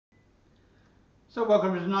So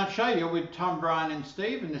welcome to tonight's show. You're with Tom, Brian and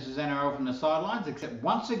Steve, and this is NRL from the Sidelines, except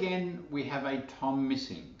once again we have a Tom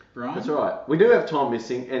missing. Brian? That's right. We do have Tom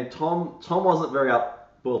missing, and Tom wasn't very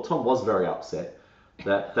Tom was very upset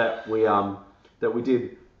that we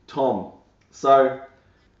did Tom. So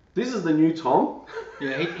this is the new Tom.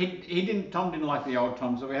 Yeah, Tom didn't like the old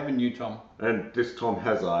Tom, so we have a new Tom. And this Tom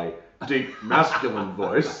has a deep masculine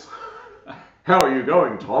voice. How are you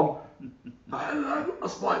going, Tom? I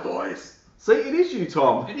lost my voice. See, it is you,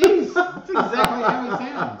 Tom. It is. That's exactly how he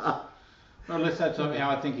sounds. Well, at least that's how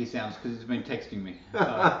I think he sounds, because he's been texting me. So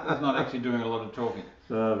he's not actually doing a lot of talking.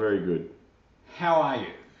 Very good. How are you?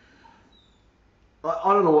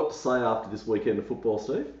 I don't know what to say after this weekend of football,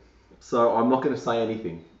 Steve. So I'm not going to say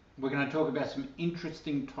anything. We're going to talk about some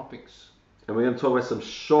interesting topics. And we're going to talk about some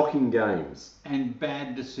shocking games. And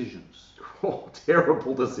bad decisions. Oh,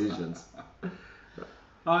 terrible decisions.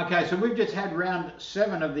 Okay, so we've just had round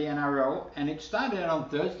 7 of the NRL, and it started out on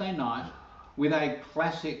Thursday night with a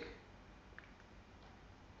classic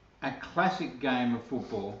game of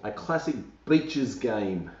football. A classic beaches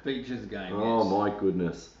game. Beaches game, Oh, yes. my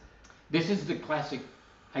goodness. This is the classic,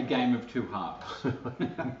 a game of two halves.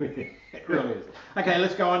 It really is. Okay,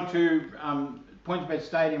 let's go on to PointsBet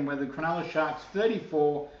Stadium, where the Cronulla Sharks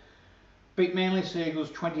 34 beat Manly Sea Eagles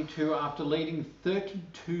 22 after leading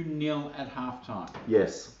 32-0 at halftime.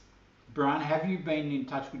 Yes. Brian, have you been in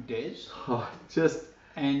touch with Des? Oh,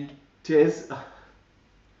 And Des,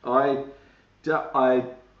 there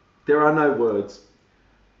are no words.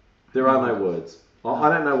 There are no words. I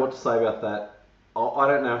don't know what to say about that. I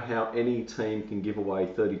don't know how any team can give away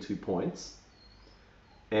 32 points.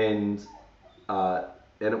 And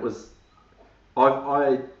it was,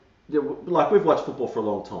 like, we've watched football for a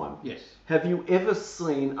long time. yes. Have you ever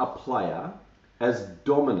seen a player as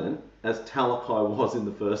dominant as Talakai was in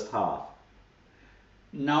the first half?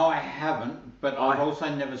 No, I haven't, but I've also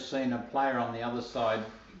never seen a player on the other side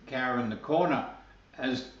cower in the corner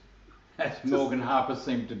as Morgan Harper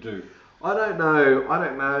seemed to do. I don't know.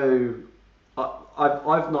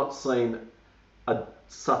 I've not seen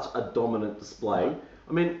such a dominant display.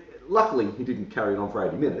 I mean, luckily he didn't carry it on for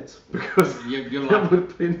 80 minutes because You're that lucky. would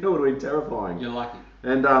have been terrifying. You're lucky.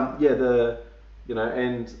 And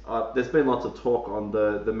there's been lots of talk on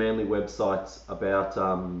the Manly websites about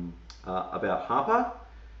Harper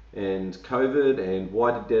and COVID and why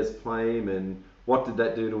did Des play him and what did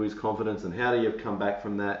that do to his confidence and how do you come back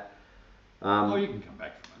from that? You can come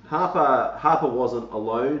back from it. Harper wasn't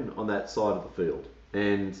alone on that side of the field,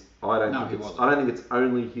 and I don't think it's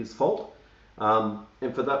only his fault. And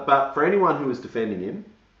for that, but for anyone who was defending him,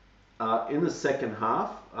 in the second half,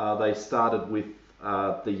 they started with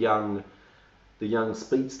the young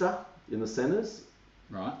speedster in the centres,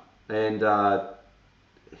 Right. and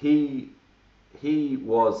he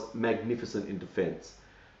was magnificent in defence.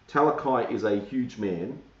 Talakai is a huge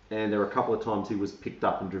man, and there were a couple of times he was picked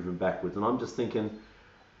up and driven backwards, and I'm just thinking,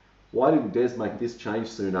 why didn't Des make this change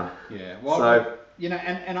sooner? Yeah. Well,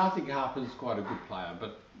 and I think Harper's quite a good player,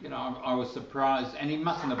 but I was surprised, and he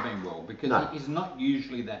mustn't have been well because he's not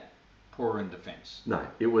usually that poor in defence. No,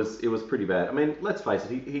 it was pretty bad. I mean, let's face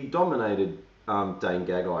it, he dominated Dane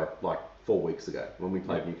Gagai like 4 weeks ago when we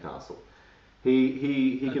played Newcastle.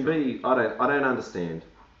 He can be. I don't understand.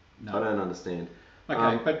 No. I don't understand.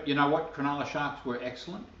 Okay, but you know what? Cronulla Sharks were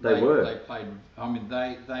excellent. They were. They played. I mean,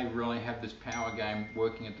 they really have this power game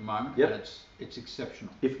working at the moment, Yep. and it's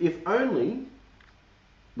exceptional. If only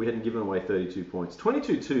we hadn't given away 32 points.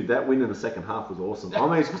 22-2, that win in the second half was awesome. I mean,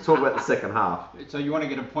 let's talk about the second half. So you want to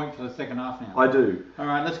get a point for the second half now? I do. All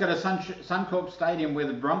right, let's go to Suncorp Stadium, where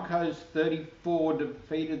the Broncos 34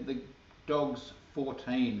 defeated the Dogs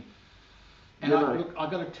 14. And I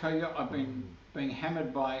got to tell you, I've been being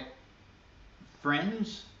hammered by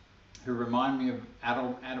friends who remind me of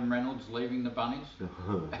Adam Reynolds leaving the Bunnies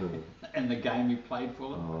and the game he played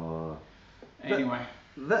for them. Anyway.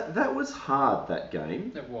 That was hard, that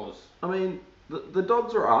game. It was. I mean, the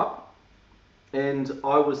Dogs were up, and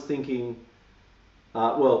I was thinking,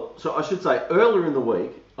 so I should say, earlier in the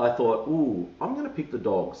week, I thought, I'm going to pick the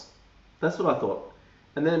Dogs. That's what I thought.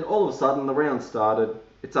 And then all of a sudden, the round started,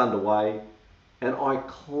 it's underway, and I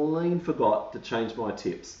clean forgot to change my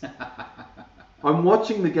tips. I'm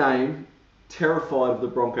watching the game, terrified of the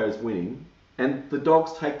Broncos winning, and the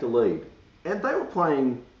Dogs take the lead. And they were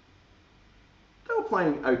playing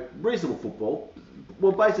a reasonable football.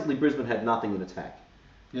 Well, basically, Brisbane had nothing in attack.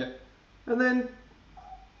 Yep. And then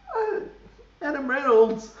Adam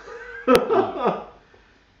Reynolds. Oh.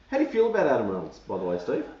 How do you feel about Adam Reynolds, by the way,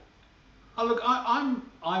 Steve? Oh, look,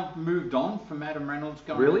 I've moved on from Adam Reynolds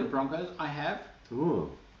going Really? to the Broncos. I have. Ooh.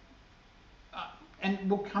 and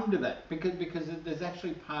we'll come to that because there's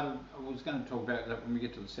actually part of. I was going to talk about that when we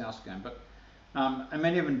get to the South game, but and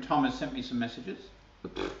many of them. Tom has sent me some messages.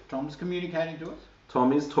 Tom's communicating to us.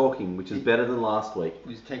 Tom is talking, which is better than last week.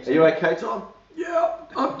 He's texting. Are you okay, Tom? Yeah,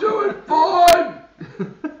 I'm doing fine.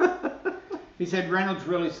 He said Reynolds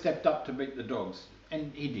really stepped up to beat the Dogs,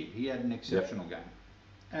 and he did. He had an exceptional game,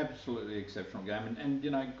 absolutely exceptional game, and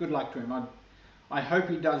you know, good luck to him. I hope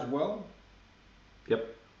he does well.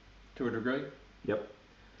 Yep. To a degree. Yep.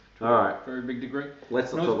 All right. Very big degree.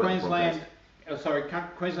 Let's not North talk Queensland.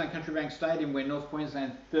 Queensland Country Bank Stadium, where North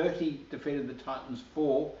Queensland 30 defeated the Titans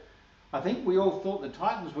 4. I think we all thought the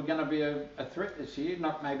Titans were going to be a threat this year.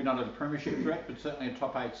 Maybe not a premiership threat, but certainly a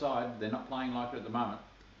top 8 side. They're not playing like it at the moment.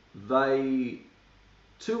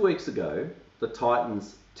 2 weeks ago, the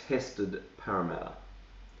Titans tested Parramatta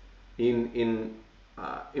in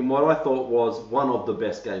what I thought was one of the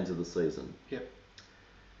best games of the season. Yep.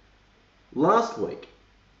 Last week,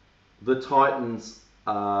 the Titans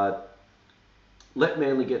let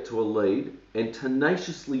Manly get to a lead and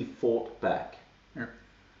tenaciously fought back. Yep.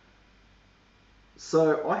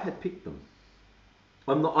 So I had picked them.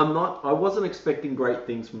 I wasn't expecting great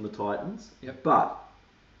things from the Titans. Yep. But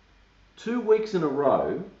 2 weeks in a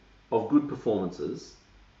row of good performances.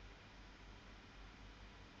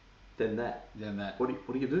 Then that. What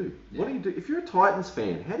do you do? Yeah. What do you do if you're a Titans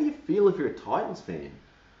fan? How do you feel if you're a Titans fan?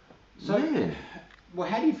 So, man. Well,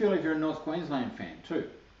 how do you feel if you're a North Queensland fan too?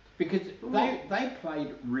 Because they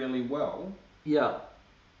played really well. Yeah.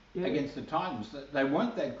 Against the Titans. They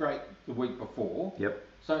weren't that great the week before. Yep.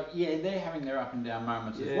 So, yeah, they're having their up and down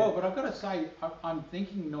moments as well. But I've got to say, I'm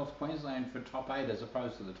thinking North Queensland for top 8 as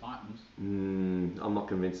opposed to the Titans. I'm not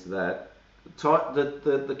convinced of that.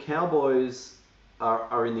 The Cowboys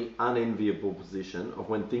are in the unenviable position of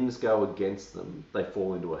when things go against them, they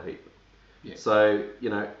fall into a heap. Yeah. So,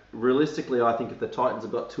 realistically, I think if the Titans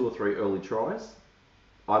have got 2 or 3 early tries,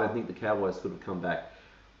 I don't think the Cowboys could have come back.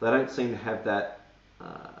 They don't seem to have that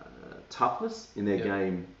toughness in their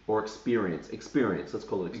game, or experience, let's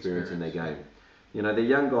call it experience in their game. Their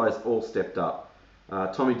young guys all stepped up.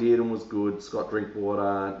 Tommy Dearden was good, Scott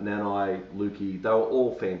Drinkwater, Nanai, Lukey, they were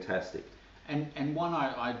all fantastic. And one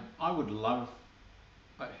I would love,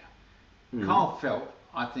 Kyle Felt,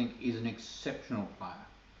 I think, is an exceptional player.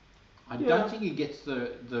 I don't think he gets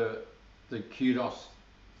the kudos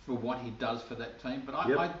for what he does for that team, but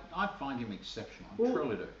I find him exceptional. I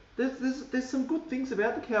truly do. There's some good things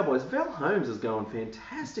about the Cowboys. Val Holmes is going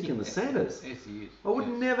fantastic in the centres. Yes, he is. I would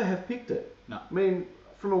never have picked it. No. I mean,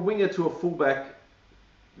 from a winger to a fullback,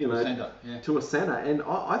 to a centre, and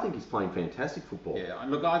I think he's playing fantastic football. Yeah,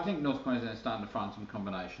 look, I think North Queensland's starting to find some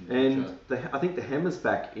combinations. And I think the Hammer's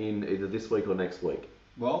back in either this week or next week.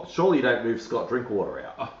 Well, surely you don't move Scott Drinkwater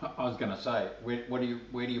out. I was going to say, where do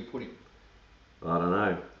you put him? I don't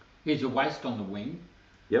know. He's a waste on the wing.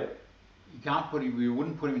 Yep. You can't put him. You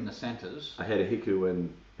wouldn't put him in the centres. Ahead of Hiku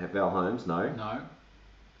and Val Holmes, no. No.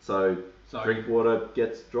 So Drinkwater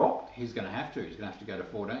gets dropped. He's going to have to. He's going to have to go to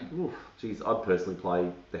 14. Oof, geez, I'd personally play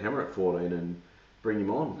the Hammer at 14 and bring him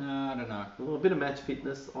on. No, I don't know. A little bit of match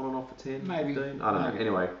fitness on and off for 10. Maybe. 15. I don't know.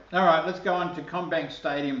 Anyway. All right, let's go on to CommBank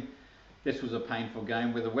Stadium. This was a painful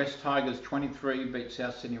game where the West Tigers 23 beat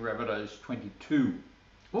South Sydney Rabbitohs 22.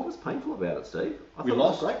 What was painful about it, Steve? I thought we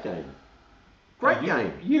lost. It was a great game. Great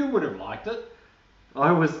game. You would have liked it.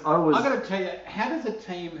 I was. I've got to tell you, how does a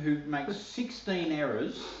team who makes 16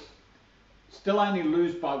 errors still only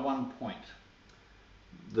lose by 1 point?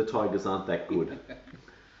 The Tigers aren't that good.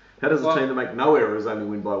 How does a team that make no errors only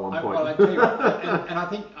win by 1 point? Well, I tell you what, and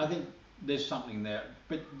I think there's something there.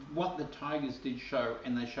 But what the Tigers did show,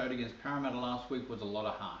 and they showed against Parramatta last week, was a lot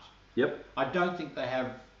of heart. Yep. I don't think they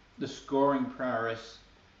have the scoring prowess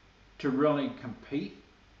to really compete.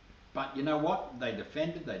 But you know what? They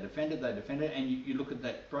defended, and you look at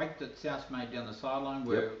that break that South made down the sideline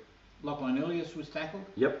where Lachlan Ilias was tackled.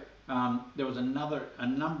 Yep. There was a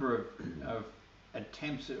number of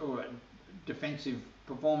attempts or defensive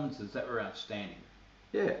performances that were outstanding.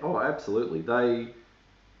 Yeah. Oh, absolutely.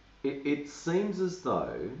 It seems as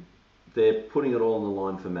though they're putting it all on the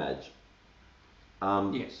line for Madge.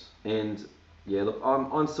 Yes. And yeah, look,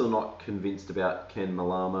 I'm still not convinced about Ken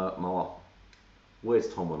Malama.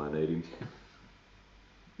 Where's Tom when I need him?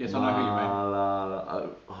 Yes, I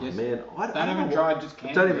know who you mean. Oh man, I don't even try. Just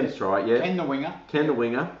Ken. Don't even try. Yeah. Ken the winger. Ken the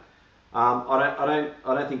winger. I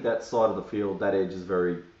don't think that side of the field, that edge, is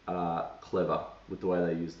very clever with the way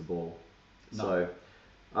they use the ball. No. So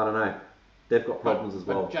I don't know. They've got problems as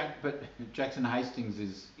well. But Jackson Hastings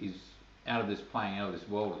is playing out of this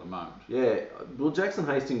world at the moment. Yeah. Well, Jackson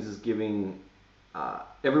Hastings is giving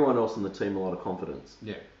everyone else in the team a lot of confidence.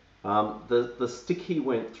 Yeah. The stick he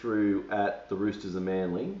went through at the Roosters and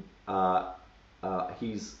Manly,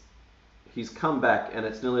 he's come back and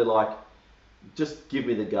it's nearly like, just give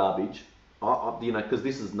me the garbage, because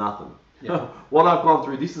this is nothing. Yeah. What I've gone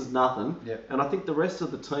through, this is nothing. Yeah. And I think the rest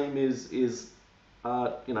of the team is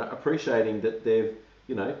appreciating that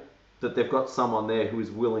they've got someone there who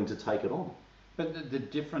is willing to take it on. But the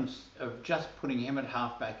difference of just putting him at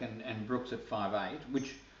halfback and Brooks at 5'8",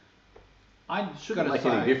 which I shouldn't make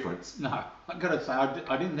any difference. No, I've got to say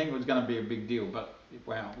I didn't think it was going to be a big deal, but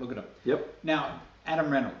wow, look at him. Yep. Now Adam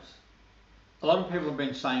Reynolds, a lot of people have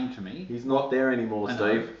been saying to me he's not there anymore,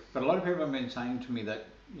 Steve. But a lot of people have been saying to me that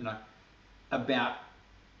about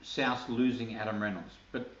South losing Adam Reynolds.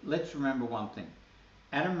 But let's remember one thing: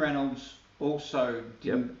 Adam Reynolds also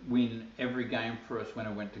didn't win every game for us when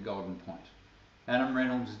it went to Golden Point. Adam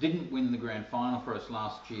Reynolds didn't win the grand final for us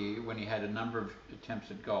last year when he had a number of attempts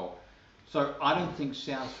at goal. So I don't think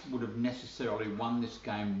South would have necessarily won this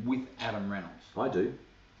game with Adam Reynolds. I do.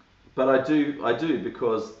 But I do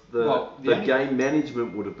because the game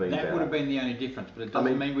management would have been better. That would have been the only difference, but it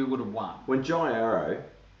doesn't mean we would have won. When Jai Arrow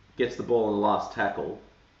gets the ball in the last tackle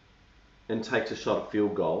and takes a shot at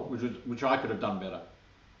field goal... Which I could have done better.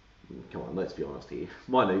 Come on, let's be honest here.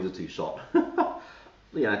 My knees are too shot.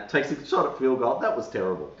 Takes a shot at field goal. That was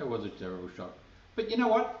terrible. It was a terrible shot. But you know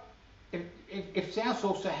what? If South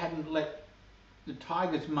also hadn't let the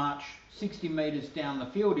Tigers march 60 metres down the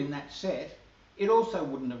field in that set, it also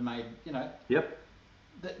wouldn't have made, Yep.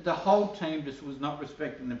 The whole team just was not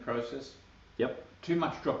respecting the process. Yep. Too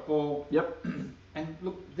much drop ball. Yep. And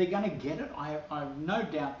look, they're going to get it. I have no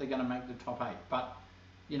doubt they're going to make the top 8. But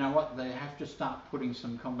you know what? They have to start putting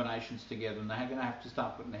some combinations together, and they're going to have to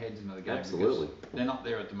start putting their heads into the game. Absolutely. Because they're not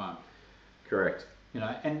there at the moment. Correct.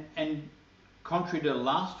 And contrary to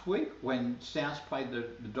last week when South played the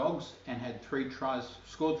Dogs and had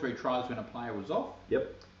scored 3 tries when a player was off.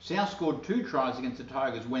 Yep. South scored 2 tries against the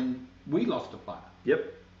Tigers when we lost a player.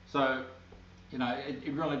 Yep. So,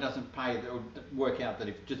 it really doesn't pay or work out that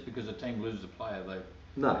if just because a team loses a player, they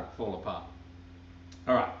fall apart.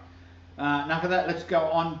 All right. Enough of that. Let's go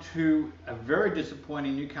on to a very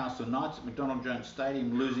disappointing Newcastle Knights at McDonald Jones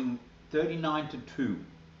Stadium, losing 39-2.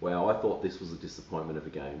 Wow, I thought this was a disappointment of a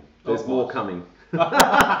game. There's more coming. Look,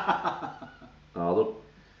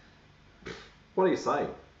 what do you say?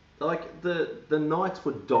 Like, the Knights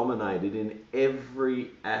were dominated in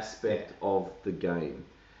every aspect of the game.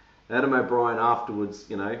 Adam O'Brien afterwards,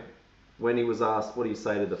 when he was asked, what do you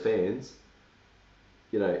say to the fans?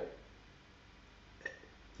 He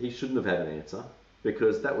shouldn't have had an answer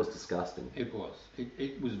because that was disgusting. It was.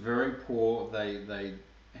 It was very poor. They.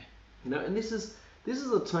 And this is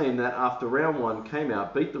a team that after round 1 came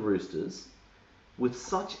out, beat the Roosters with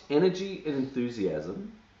such energy and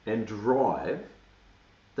enthusiasm and drive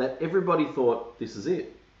that everybody thought this is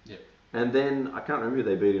it. Yep. And then I can't remember who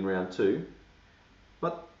they beat in round 2,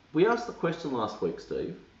 but we asked the question last week,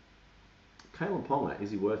 Steve. Kalen Ponga, is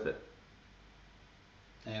he worth it?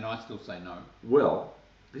 And I still say no. Well,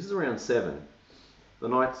 this is round 7. The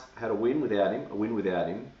Knights had a win without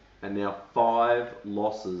him, and now 5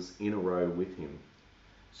 losses in a row with him.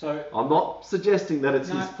 So I'm not suggesting that it's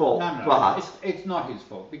his fault, but it's not his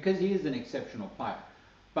fault because he is an exceptional player.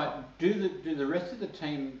 But do the rest of the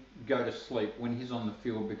team go to sleep when he's on the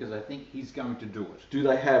field? Because I think he's going to do it. Do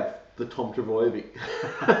they have the Tom Trbojevic?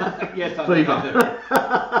 Yes, I think they do.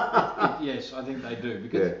 Yes, I think they do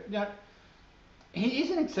because he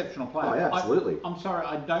is an exceptional player. Oh, yeah, absolutely. I'm sorry,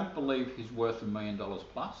 I don't believe he's worth $1 million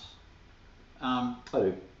plus. I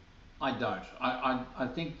do. I don't. I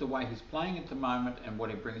think the way he's playing at the moment and what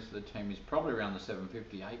he brings to the team is probably around the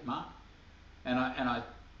 758 mark, and I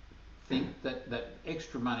think that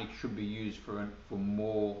extra money should be used for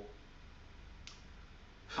more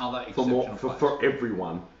other exceptional players. For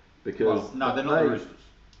everyone, because no, they're not the Roosters.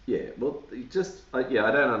 Yeah, well, I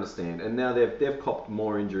don't understand. And now they've copped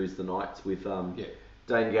more injuries than Knights with Dane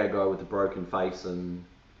Gagai with the broken face and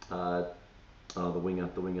the winger.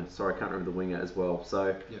 Sorry, I can't remember the winger as well.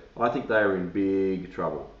 So I think they are in big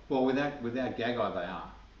trouble. Well, without Gagai, they are.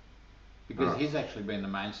 Because he's actually been the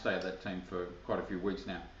mainstay of that team for quite a few weeks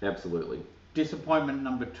now. Absolutely. Disappointment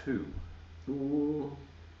number 2. Ooh.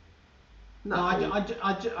 No,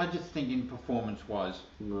 I just think in performance-wise,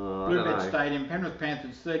 no, Bluebird Stadium, Penrith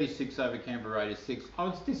Panthers 36 over Canberra Raiders 6. I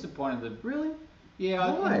was disappointed that really. Yeah,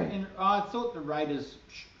 why? I thought the Raiders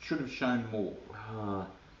should have shown more.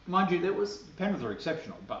 Mind you, Penrith are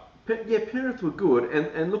exceptional, but Penrith were good,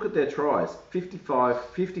 and look at their tries: 55,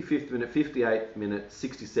 55th minute, 58th minute,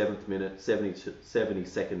 67th minute,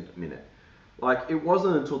 72nd minute. Like, it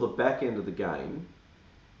wasn't until the back end of the game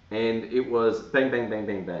and it was bang, bang, bang,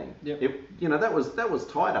 bang, bang. Yep. That was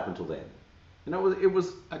tied up until then. It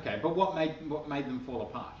was. Okay, but what made them fall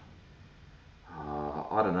apart?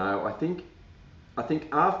 I don't know. I think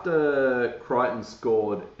after Crichton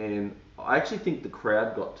scored, and I actually think the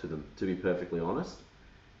crowd got to them. To be perfectly honest,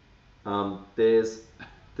 there's.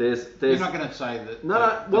 You're not going to say that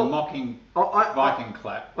the mocking Viking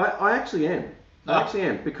clap. I actually am. No. I actually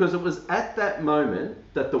am, because it was at that moment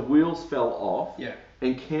that the wheels fell off,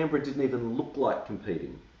 and Canberra didn't even look like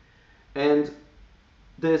competing. And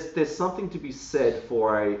there's something to be said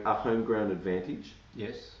for a home ground advantage.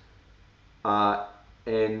 Yes.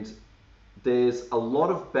 And there's a lot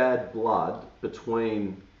of bad blood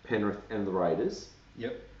between Penrith and the Raiders.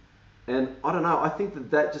 Yep. And I don't know. I think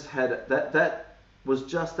that just had that was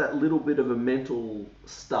just that little bit of a mental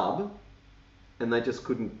stub, and they just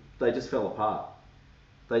couldn't. They just fell apart.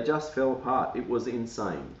 They just fell apart. It was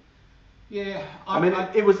insane. Yeah.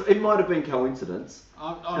 It might have been coincidence,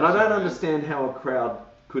 and I don't sorry. understand how a crowd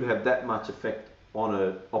could have that much effect on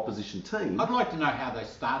an opposition team. I'd like to know how they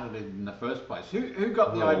started it in the first place. Who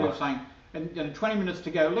got the idea of saying, and 20 minutes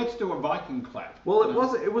to go, let's do a Viking clap? Well,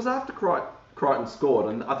 it was after Crichton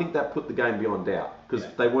scored, and I think that put the game beyond doubt, because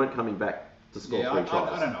they weren't coming back to score 3 tries.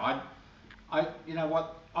 I don't know. You know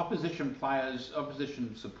what? Opposition players,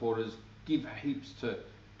 opposition supporters give heaps to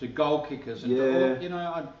goal kickers and to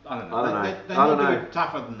all, I don't know. They need to be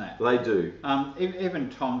tougher than that. They do. Even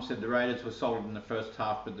Tom said the Raiders were solid in the first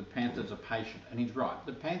half, but the Panthers are patient, and he's right.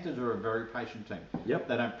 The Panthers are a very patient team. Yep.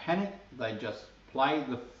 They don't panic. They just play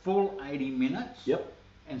the full 80 minutes. Yep.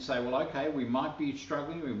 And say, well, okay, we might be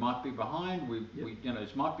struggling, we might be behind,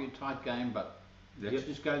 this might be a tight game, but let's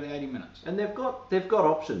just go the 80 minutes. And they've got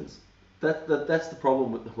options. That's the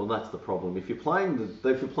problem that's the problem. If you're playing the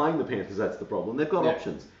Panthers, that's the problem. They've got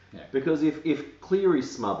options. Yeah. Because if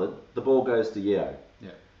Cleary's smothered, the ball goes to Yeo,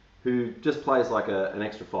 who just plays like an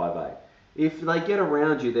extra 5'8". If they get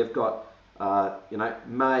around you, they've got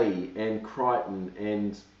May and Crichton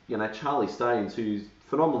and Charlie Staines, who's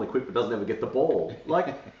phenomenally quick but doesn't ever get the ball.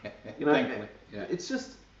 Like, Thankfully, it's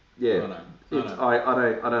just I don't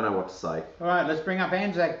know what to say. All right, let's bring up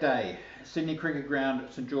Anzac Day. Sydney Cricket Ground,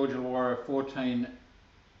 St George Illawarra 14,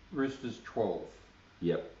 Roosters 12.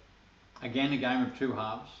 Yep. Again, a game of 2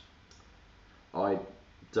 halves. I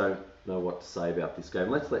don't know what to say about this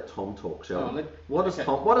game. Let's let Tom talk, shall we? What does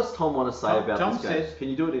Tom want to say about this game? Says, can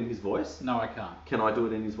you do it in his voice? No, I can't. Can I do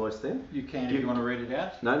it in his voice then? You can if you want to read it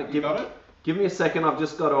out. No, got it? Give me a second. I've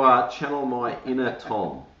just got to channel my inner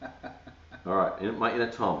Tom. All right, my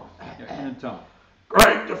inner Tom. Your inner Tom.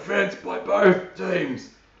 Great defence by both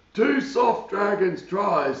teams. 2 soft Dragons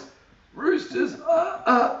tries. Roosters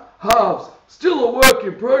halves. Still a work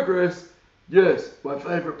in progress. Yes, my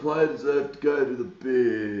favourite player deserved to go to the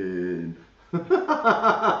bin.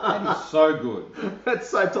 That is so good. That's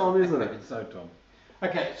so Tom, isn't it? It's so Tom.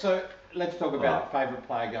 Okay, so let's talk about favourite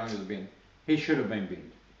player going to the bin. He should have been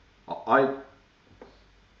binned. I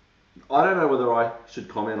don't know whether I should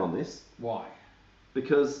comment on this. Why?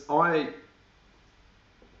 Because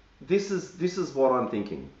this is what I'm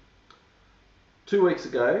thinking. 2 weeks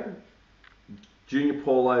ago, Junior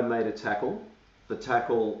Paulo made a tackle. The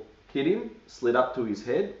tackle hit him, slid up to his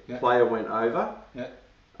head. Yep. Player went over. Yep.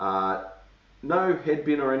 No head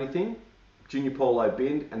bin or anything. Junior Paulo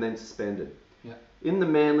binned and then suspended. Yep. In the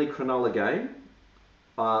Manly Cronulla game,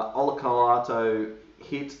 Olakau'ato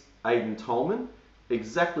hit Aidan Tolman.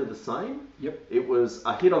 Exactly the same. Yep. It was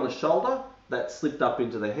a hit on the shoulder that slipped up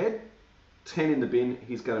into the head. 10 in the bin.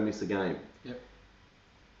 He's going to miss a game. Yep.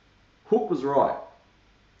 Hook was right.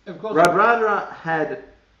 Of course. Radradra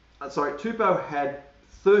Tupou had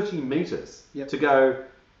 30 metres to go.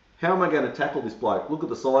 How am I going to tackle this bloke? Look at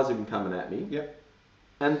the size of him coming at me. Yep.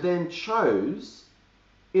 And then chose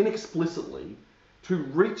inexplicitly to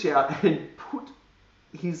reach out and put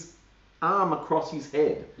his arm across his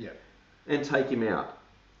head. Yep. And take him out.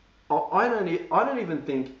 I don't even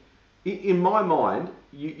think, in my mind,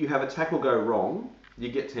 you have a tackle go wrong, you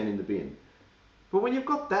get 10 in the bin. But when you've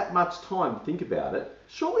got that much time to think about it,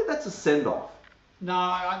 surely that's a send-off. No,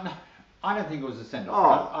 I don't think it was a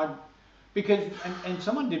send-off. Because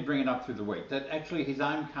someone did bring it up through the week, that actually his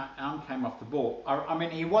arm came off the ball. I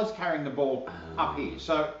mean, he was carrying the ball up here.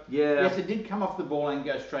 So, yes, it did come off the ball and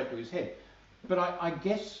go straight to his head. But I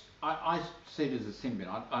guess I see it as a sin bin.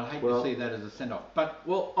 I'd hate to see that as a send-off. But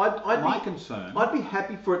I'd be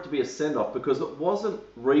happy for it to be a send-off because it wasn't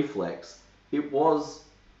reflex. It was,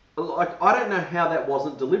 like, I don't know how that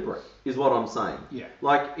wasn't deliberate, is what I'm saying. Yeah.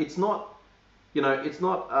 Like, it's not, it's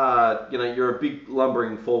not, you're a big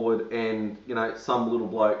lumbering forward and, some little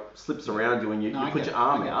bloke slips around you and you put your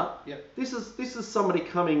arm out. Yep. This is somebody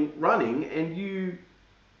coming running and you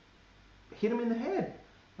hit him in the head.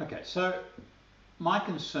 Okay, so my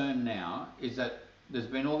concern now is that there's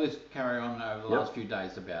been all this carry on over the last few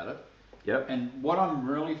days about it. Yep. And what I'm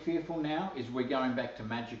really fearful now is we're going back to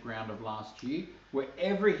magic round of last year, where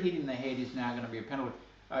every hit in the head is now going to be a penalty.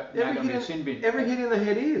 Now going to be a sin bin. Every hit in the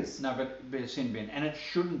head is. No, but be a sin bin, and it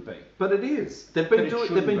shouldn't be. But it is. They've been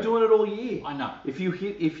doing it all year. I know. If you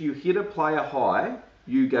hit a player high,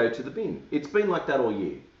 you go to the bin. It's been like that all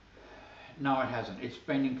year. No, it hasn't. It's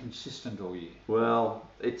been inconsistent all year. Well,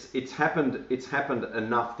 it's happened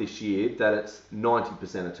enough this year that it's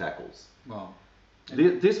 90% of tackles. Well,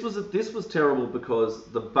 this was terrible because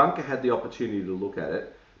the bunker had the opportunity to look at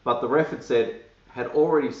it, but the ref had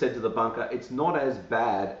already said to the bunker, it's not as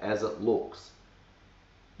bad as it looks.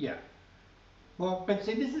 Yeah. Well, but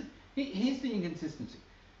see, here's the inconsistency.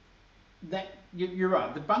 That you're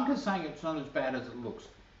right. The bunker's saying it's not as bad as it looks.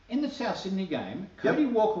 In the South Sydney game, Cody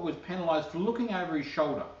Walker was penalised for looking over his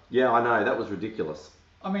shoulder. Yeah, I know, that was ridiculous.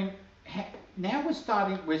 I mean, now we're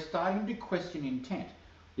starting to question intent.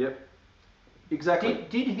 Yep. Exactly.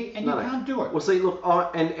 Did he? And you can't do it. Well, see, look,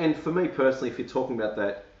 and for me personally, if you're talking about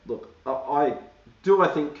that, look, I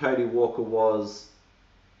think Cody Walker was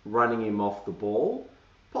running him off the ball,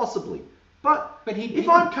 possibly. But if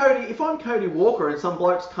I'm Cody Walker and some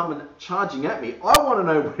bloke's coming charging at me, I want to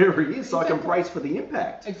know where he is so I can brace for the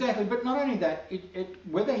impact. Exactly, but not only that,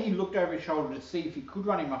 whether he looked over his shoulder to see if he could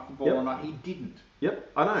run him off the ball or not, he didn't.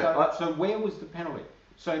 Yep, I know. So where was the penalty?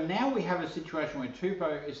 So now we have a situation where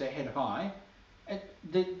Tupou is a head high.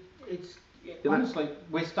 Honestly,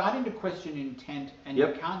 we're starting to question intent, and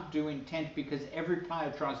you can't do intent because every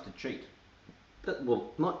player tries to cheat. Well,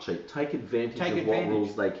 not cheat. Take advantage of what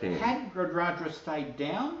rules they can. Had Radradra stayed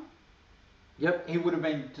down, he would have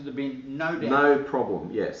been to the bin, no doubt. No problem,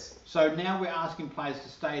 yes. So now we're asking players to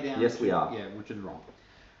stay down. Yes, we are. Yeah, which is wrong.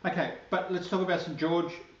 Okay, but let's talk about St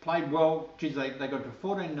George. Played well. Geez, they got to a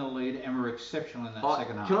 14-0 lead and were exceptional in that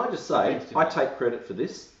second half. Can I just say, I take credit for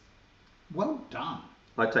this. Well done.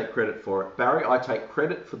 I take credit for it. Barry, I take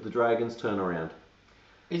credit for the Dragons' turnaround.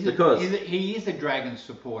 He is a Dragons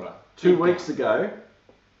supporter. 2 weeks ago,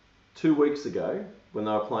 when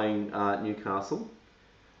they were playing Newcastle,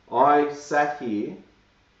 I sat here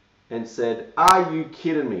and said, "Are you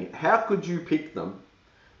kidding me? How could you pick them?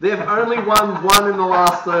 They've only won one in the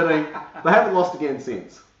last 13. They haven't lost again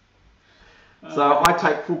since." So I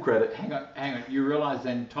take full credit. Hang on. You realise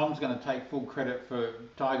then Tom's going to take full credit for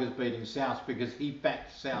Tigers beating South because he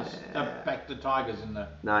backed backed the Tigers in the...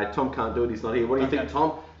 No, Tom can't do it. He's not here. What do you think,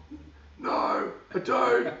 Tom? No, I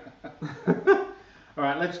don't. All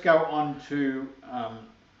right, let's go on to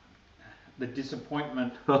the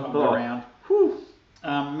disappointment of the round.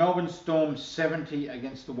 Melbourne Storm 70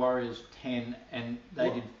 against the Warriors 10, and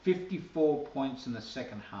they did 54 points in the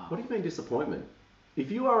second half. What do you mean disappointment? If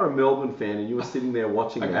you are a Melbourne fan and you were sitting there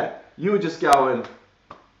watching that, you were just going...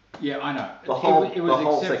 Yeah, I know. It was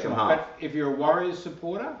exceptional. Second half. But if you're a Warriors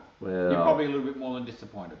supporter, you're probably a little bit more than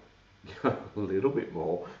disappointed. A little bit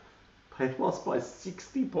more. They lost by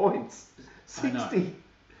 60 points. 60.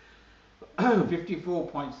 54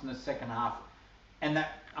 points in the second half. And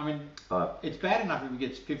that, I mean, it's bad enough if he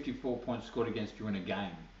gets 54 points scored against you in a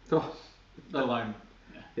game. Let alone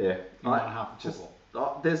in 1.5 of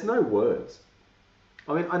football. There's no words.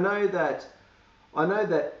 I mean, I know that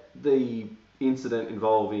the incident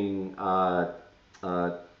involving who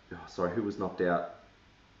was knocked out?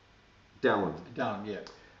 Dallin, yeah.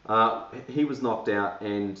 He was knocked out,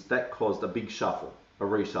 and that caused a big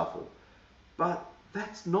reshuffle. But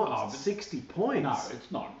that's not 60 points. No, it's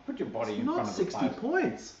not. Put your body in front of the 60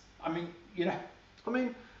 points. I mean, I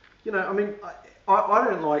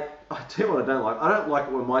don't like. I tell you what I don't like. I don't like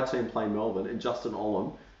it when my team play Melbourne and Justin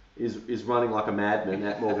Olam is running like a madman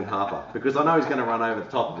at Morgan Harper because I know he's going to run over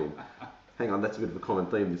the top of him. Hang on, that's a bit of a common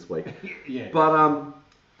theme this week. Yeah. But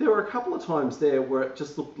there were a couple of times there where it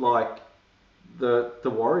just looked like the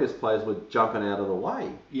Warriors players were jumping out of the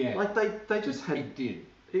way. Yeah. Like they just had. It did.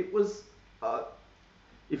 It was.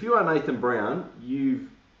 If you are Nathan Brown,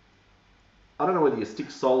 I don't know whether you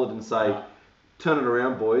stick solid and say, turn it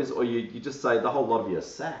around, boys, or you just say the whole lot of you are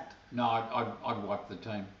sacked. No, I'd wipe the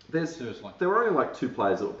team. Seriously. There were only like 2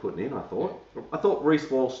 players that were putting in, I thought. Yeah. I thought Reece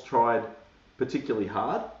Walsh tried particularly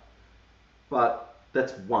hard, but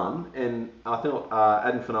that's one. And I thought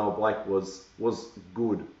Adam Fanua-Blake was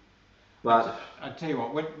good. But I tell you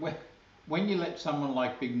what, when you let someone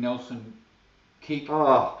like Big Nelson kick...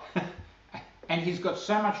 And he's got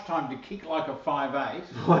so much time to kick like a 5'8", I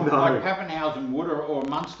know. like Pappenhausen would or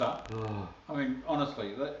Munster. Oh. I mean,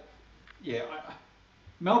 honestly,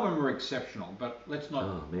 Melbourne were exceptional, but let's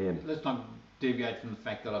not deviate from the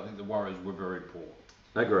fact that I think the Warriors were very poor.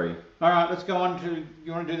 Agree. All right, let's go on to.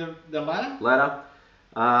 You want to do the ladder? Ladder.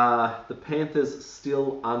 The Panthers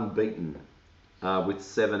still unbeaten with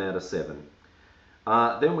 7 out of 7.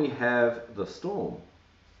 Then we have the Storm.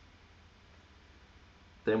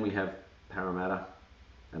 Then we have Parramatta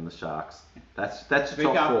and the Sharks. That's the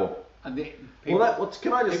top 4.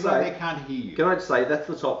 Can I just say? They can't hear you. Can I just say that's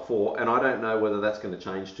the top 4, and I don't know whether that's going to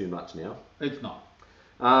change too much now. It's not.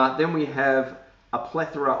 Then we have a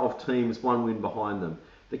plethora of teams, one win behind them.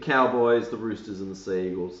 The Cowboys, the Roosters, and the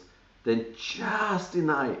Seagulls. Then just in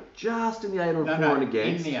the 8 on for and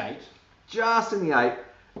against. In the 8. Just in the 8,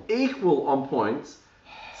 equal on points.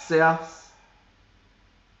 Souths.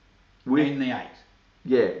 In the 8.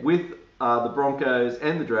 Yeah, with the Broncos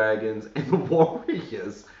and the Dragons and the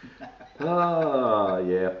Warriors. Oh,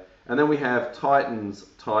 yeah. And then we have Titans,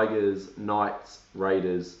 Tigers, Knights,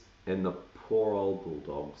 Raiders, and the poor old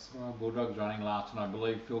Bulldogs. Well, Bulldogs running last, and I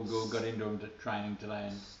believe Phil Gould got into them to training today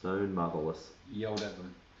and stone motherless. Yelled at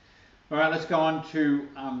them. All right, let's go on to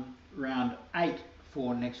round 8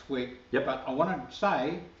 for next week. Yep. But I want to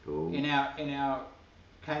say, in our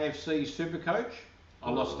KFC Supercoach,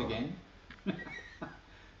 I lost again.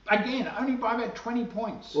 Again, only by about 20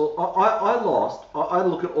 points. Well, I lost. I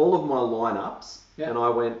look at all of my lineups, and I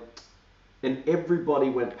went, and everybody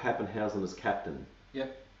went Pappenhausen as captain.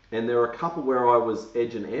 Yep. And there were a couple where I was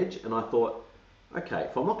edge and edge, and I thought, okay,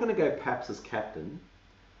 if I'm not going to go Paps as captain,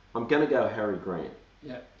 I'm going to go Harry Grant.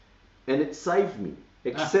 Yep. And it saved me,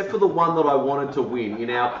 except for the one that I wanted to win in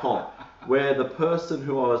our comp, where the person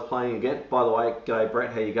who I was playing against, by the way, g'day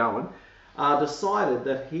Brett, how you going, decided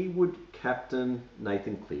that he would captain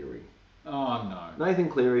Nathan Cleary. Oh no. Nathan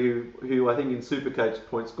Cleary, who I think in Supercoach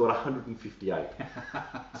points got 158.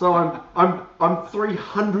 So I'm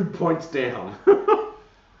 300 points down.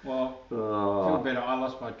 Well, feel better. I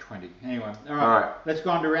lost by 20. Anyway, all right. Let's go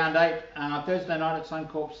on to round 8. Thursday night at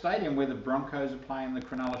Suncorp Stadium, where the Broncos are playing the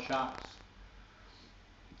Cronulla Sharks.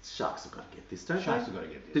 Sharks have got to get this, don't Sharks they? have got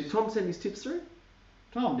to get this. Did Tom send his tips through?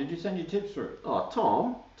 Tom, did you send your tips through? Oh,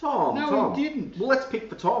 Tom. No, Tom. he didn't. Well, let's pick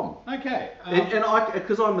for Tom. Okay. And I,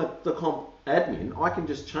 because I'm the comp admin, I can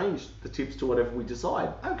just change the tips to whatever we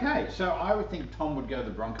decide. Okay, so I would think Tom would go the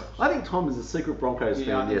Broncos. I think Tom is a secret Broncos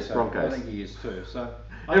fan. Yes, so. Broncos. I think he is too. So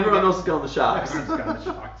everyone else is going the Sharks. Everyone's going the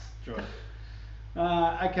Sharks. Sure.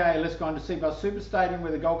 Okay, let's go on to Seabus Super Stadium,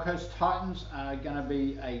 where the Gold Coast Titans are going to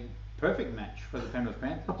be a perfect match for the Penrith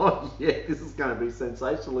Panthers. Oh yeah, this is going to be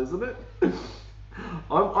sensational, isn't it?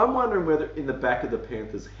 I'm wondering whether in the back of the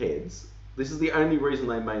Panthers' heads, this is the only reason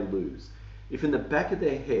they may lose. If in the back of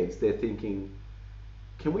their heads they're thinking,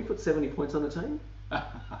 can we put 70 points on a team?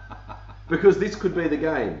 Because this could be the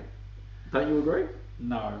game. Don't you agree?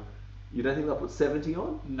 No. You don't think they'll put 70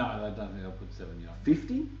 on? No, I don't think they'll put 70 on.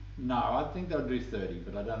 50? No, I think they'll do 30,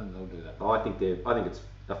 but I don't think they'll do that. I think it's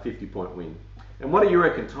a 50-point win. And what do you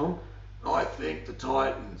reckon, Tom? I think the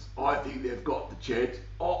Titans. I think they've got the chance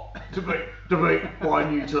to beat my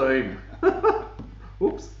new team.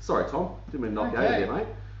 Oops, sorry, Tom. Didn't mean to knock you over there,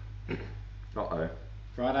 mate. Uh-oh.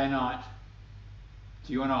 Friday night,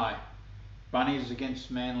 it's you and I. Bunnies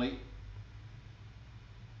against Manly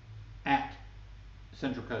at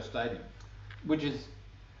Central Coast Stadium, which is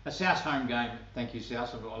a South home game. Thank you,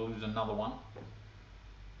 South. I'll lose another one.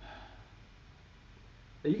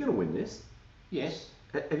 Are you going to win this? Yes.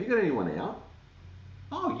 Have you got anyone out?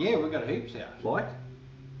 Oh, yeah, we've got heaps out. Like?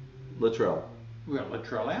 Latrell. We've got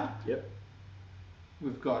Latrell out. Yep.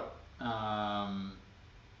 We've got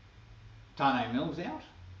Tane Mills out.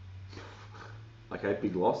 Okay,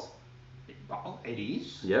 big loss. Well, it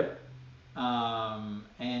is. Yep.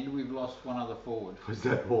 And we've lost one other forward. Was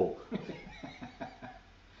that all?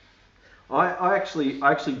 I actually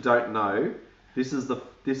don't know. This is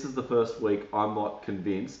the first week I'm not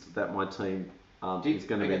convinced that my team is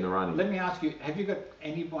going to be in the running. Let me ask you: have you got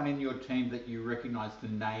anyone in your team that you recognise the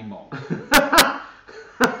name of?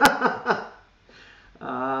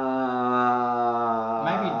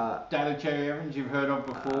 Maybe Daly Cherry Evans you've heard of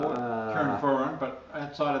before, Kieran Foran, but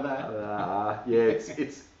outside of that, yeah,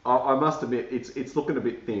 it's. I must admit, it's looking a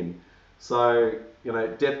bit thin. So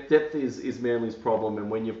depth is Manly's problem, and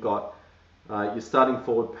when you've got your starting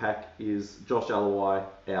forward pack is Josh Alawai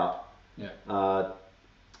out. Yeah.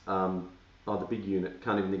 The big unit,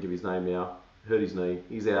 can't even think of his name now. Hurt his knee.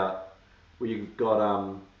 He's out. Well, you've got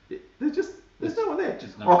there's no one there.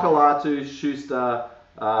 Okolatu, Schuster,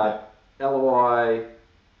 Alawai,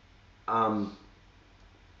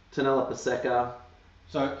 Tanela Paseka.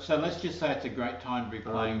 So let's just say it's a great time to be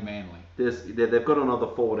playing Manly. They've got another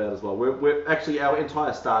forward out as well. We're actually our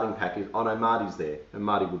entire starting package. I know Marty's there, and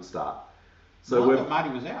Marty would start. So I thought Marty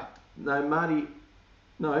was out. No,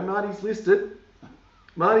 Marty's listed.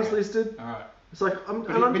 Marty's listed. All right. It's like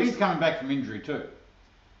But he's coming back from injury too.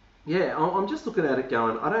 Yeah, I'm just looking at it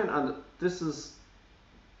going. This is.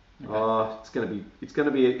 Okay. It's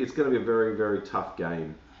gonna be a very, very tough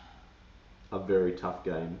game. A very tough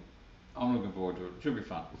game. I'm looking forward to it. It should be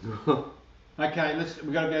fun. Okay,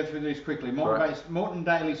 we've got to go through these quickly. Moreton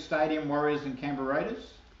Daily Stadium, Warriors and Canberra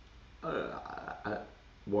Raiders. I'm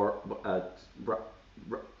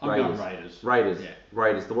going Raiders. Raiders. Yeah.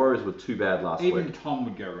 Raiders. The Warriors were too bad last week. Even Tom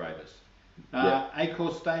would go Raiders.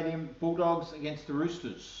 Accor Stadium, Bulldogs against the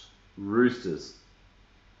Roosters. Roosters.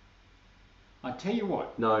 I tell you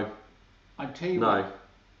what. No. What.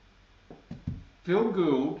 Phil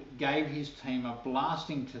Gould gave his team a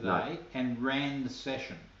blasting today and ran the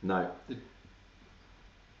session. No.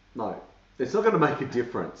 It's not going to make a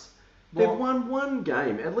difference. They've won one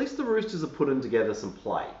game. At least the Roosters are putting together some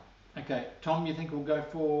play. Okay, Tom, you think we'll go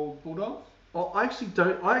for Bulldogs? Well, I actually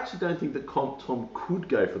don't think that Tom could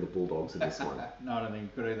go for the Bulldogs in this one. No, I don't think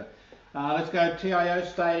he could either. Let's go TIO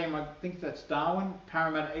Stadium. I think that's Darwin,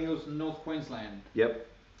 Parramatta Eels, and North Queensland. Yep.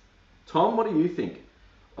 Tom, what do you think?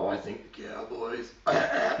 I think the Cowboys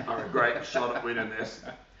are a great shot at winning this.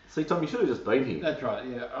 See, Tom, you should have just beat him. That's right,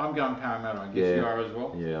 yeah. I'm going Parramatta. I guess you are as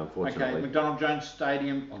well. Yeah, unfortunately. Okay, McDonald Jones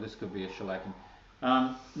Stadium. Oh, this could be a shellacking.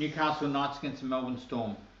 Newcastle Knights against the Melbourne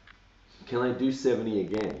Storm. Can they do 70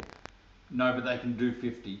 again? No, but they can do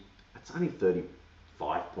 50. That's only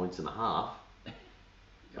 35 points and a half.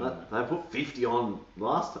 They put 50 on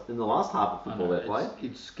in the last half of football they played.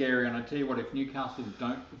 It's scary, and I tell you what, if Newcastle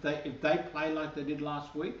don't, if they play like they did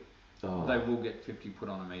last week, they will get 50 put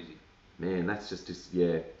on them easy. Man, that's just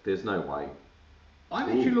there's no way. I'm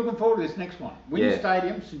actually looking forward to this next one. Winter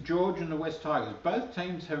Stadium, St George and the West Tigers. Both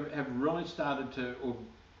teams have really started to, or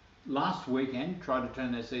last weekend, tried to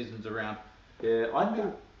turn their seasons around. Yeah, I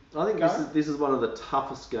think this is one of the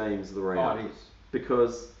toughest games of the round. Oh, it is.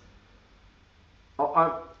 Because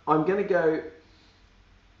I'm going to go.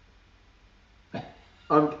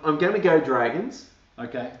 I'm going to go Dragons.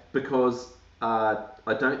 Okay. Because I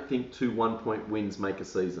don't think 2 1-point wins make a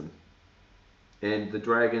season, and the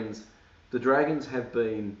Dragons have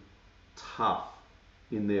been tough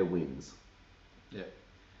in their wins. Yeah.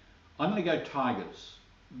 I'm going to go Tigers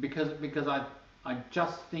because I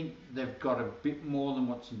just think they've got a bit more than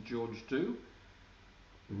what St George do.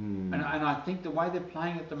 And I think the way they're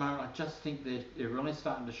playing at the moment, I just think they're really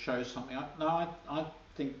starting to show something. I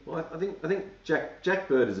think. Well, I think Jack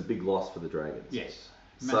Bird is a big loss for the Dragons. Yes.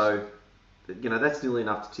 So, that's nearly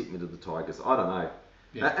enough to tip me to the Tigers. I don't know.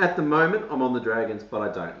 Yeah. At the moment, I'm on the Dragons, but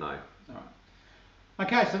I don't know. All right.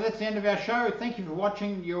 Okay, so that's the end of our show. Thank you for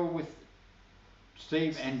watching. You're with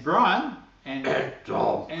Steve and Brian and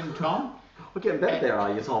Tom. We're getting better there,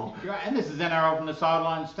 are you, Tom? And this is NRL from the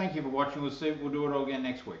Sidelines. Thank you for watching. We'll do it all again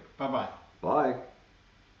next week. Bye-bye. Bye.